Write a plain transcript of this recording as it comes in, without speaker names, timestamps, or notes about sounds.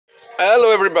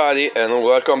Hello everybody and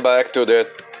welcome back to the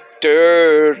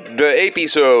third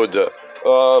episode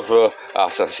of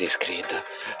Assassin's Creed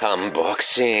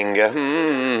unboxing.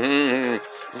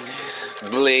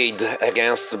 Blade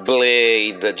against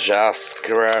blade, just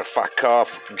fuck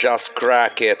off, just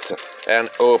crack it and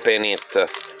open it.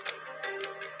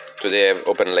 Today I've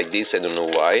opened like this, I don't know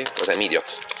why, but I'm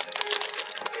idiot.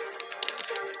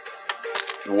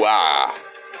 Wow!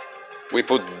 We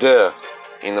put the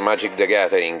in the Magic the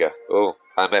Gathering. Oh,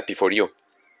 I'm happy for you.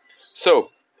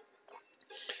 So,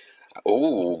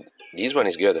 oh, this one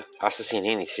is good. Assassin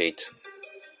Initiate.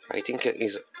 I think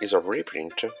is a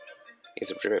reprint.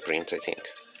 It's a reprint, I think.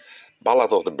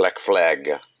 Ballad of the Black Flag.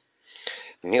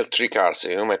 Mill 3 cards.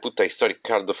 You might put a historic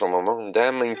card from among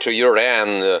them into your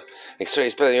hand.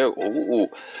 Ooh,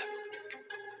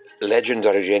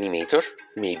 Legendary Reanimator.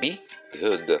 Maybe.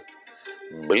 Good.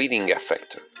 Bleeding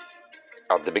Effect.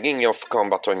 At the beginning of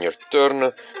combat on your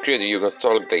turn, creature you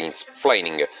control gains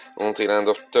flying. Until end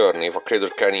of turn, if a creature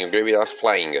carrying your graveyard has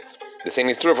flying. The same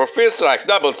is true for First Strike,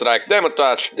 Double Strike, Demo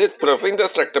Touch, Deathproof,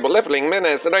 Indestructible, Leveling,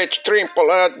 Menace, Rage, Trample,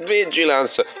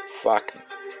 Vigilance. Fuck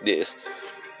this.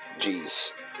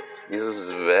 Jeez. This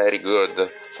is very good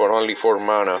for only 4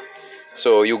 mana.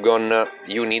 So you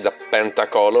need a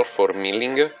pentacolor for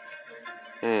milling.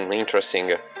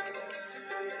 Interesting.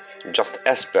 Just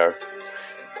Esper.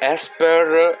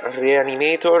 Esper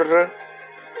Reanimator.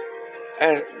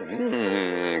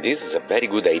 This is a very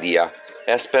good idea.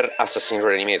 Esper Assassin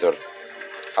Reanimator.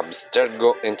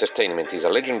 Abstergo Entertainment is a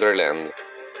legendary land.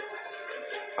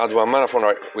 Add 1 mana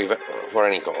for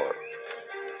any color.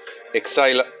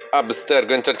 Exile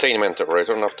Abstergo Entertainment.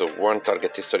 Return up to 1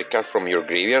 target historic card from your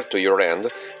graveyard to your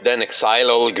hand. Then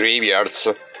exile all graveyards.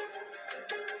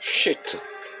 Shit.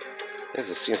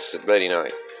 This seems very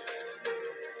nice.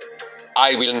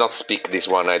 I will not speak this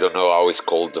one, I don't know how it's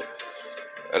called.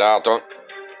 Raton.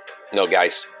 No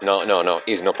guys, no,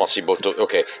 it's not possible to...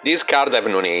 Okay, this card have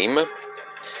no name.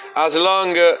 As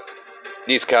long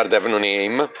this card have no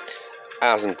name,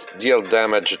 hasn't dealt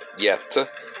damage yet,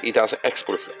 it has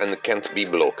Expulse and can't be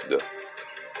blocked.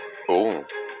 Oh.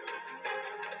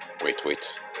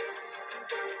 Wait.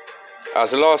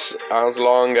 As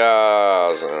long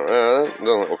as...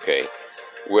 okay.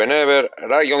 Whenever...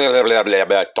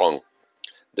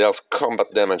 deals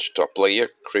combat damage to a player,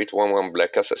 create 1/1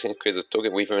 black assassin, create a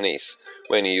token with an ace.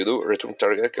 When you do, return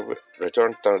target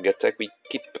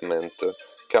equipment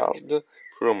card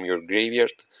from your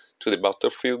graveyard to the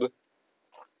battlefield,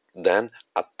 then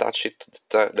attach it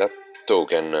to that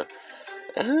token.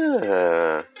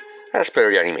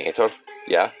 Esper Reanimator.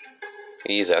 Yeah,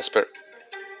 he's Esper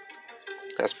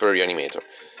Reanimator.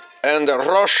 And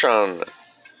Roshan,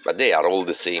 but they are all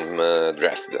the same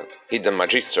dressed. Hidden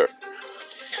Magister.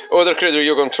 Other creatures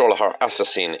you control are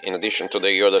assassin, in addition to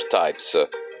the other types.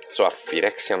 So a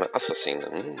Phyrexian assassin.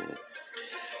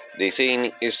 The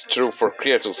same is true for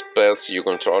creature spells you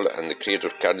control and the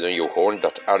creature cards you hold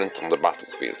that aren't on the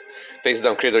battlefield. Face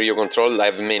down creature you control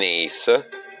have menace.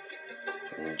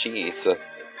 Jeez.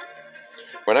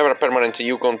 Whenever a permanent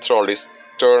you control is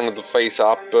turned face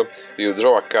up, you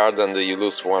draw a card and you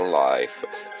lose 1 life.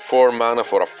 4 mana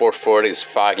for a 4/4 is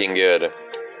fucking good.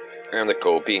 And the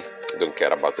copy. Don't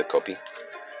care about the copy.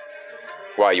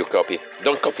 Why you copy?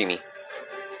 Don't copy me.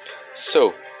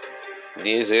 So,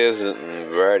 this is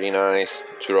very nice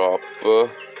drop.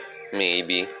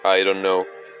 Maybe, I don't know.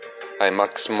 I'm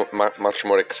much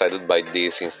more excited by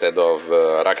this instead of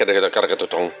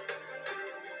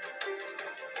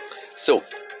So,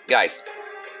 guys,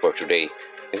 for today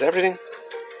is everything.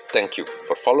 Thank you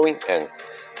for following and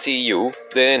see you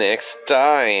the next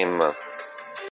time.